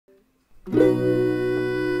Somewhere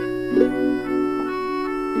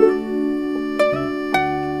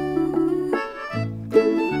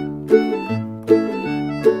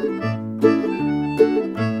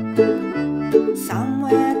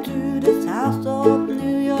to the south of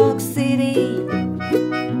New York City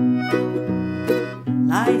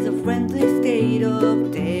lies a friendly state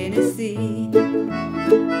of Tennessee.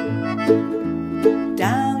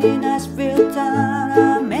 Down in Nashville town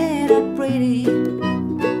I met a pretty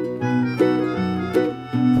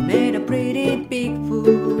big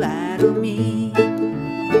fool out of me.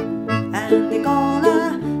 And they call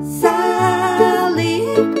her Sally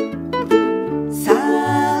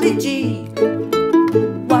G.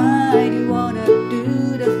 Why do you wanna do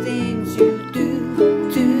the things you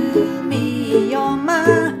do to me? You're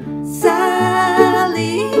my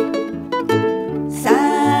Sally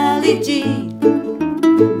G.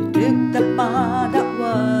 You took the part that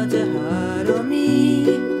was a hurt on me,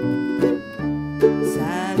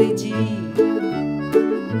 Sally G.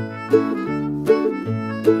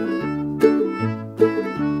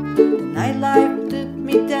 The nightlife took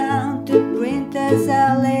me down to Princess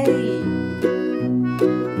LA.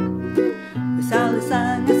 We Sally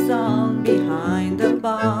sang a song behind the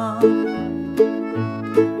bar.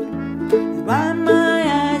 I ran my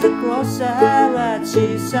eyes across her as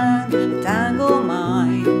she sang a tango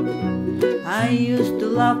mine. I used to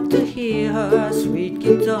love to hear her sweet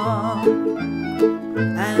guitar.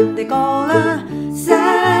 And they call her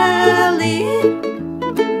Sally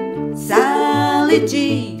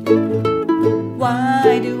G.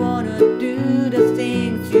 Why do you wanna do the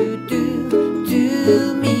things you do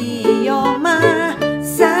to me? You're my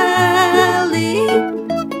Sally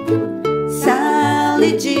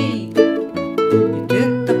G. You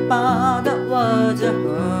took the part that was a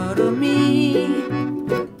hurt of me,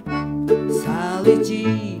 Sally G.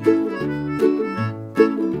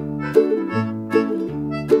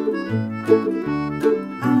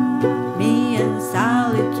 Me and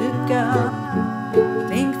Sally took up,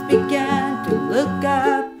 things began to look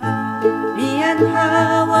up. Me and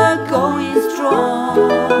her were going strong.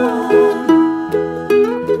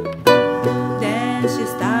 Then she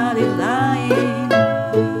started lying.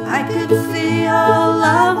 I could see her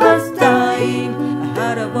love was dying. I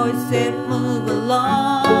heard a voice say, move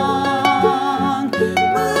along,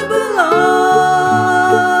 move along.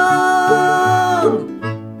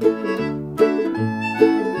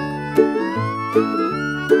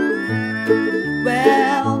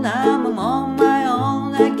 Well, now I'm on my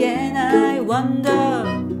own again. I wonder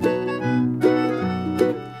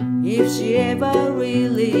if she ever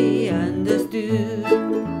really understood.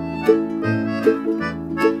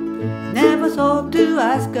 Never thought to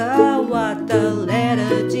ask her what the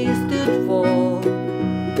letter G stood for,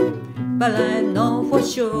 but I know for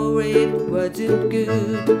sure it wasn't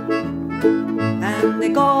good. And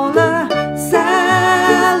they call her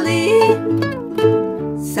Sally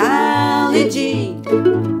G.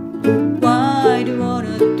 Why do you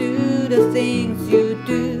wanna do the things you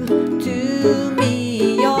do to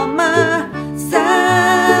me? You're my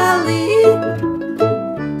Sally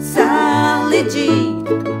G.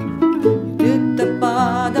 You took the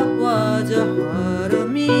part that was a hurt of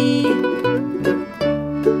me,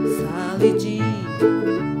 Sally G.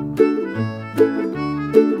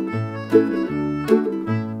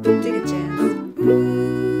 Take a chance.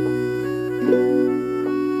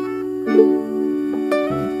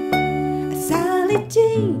 Sally G.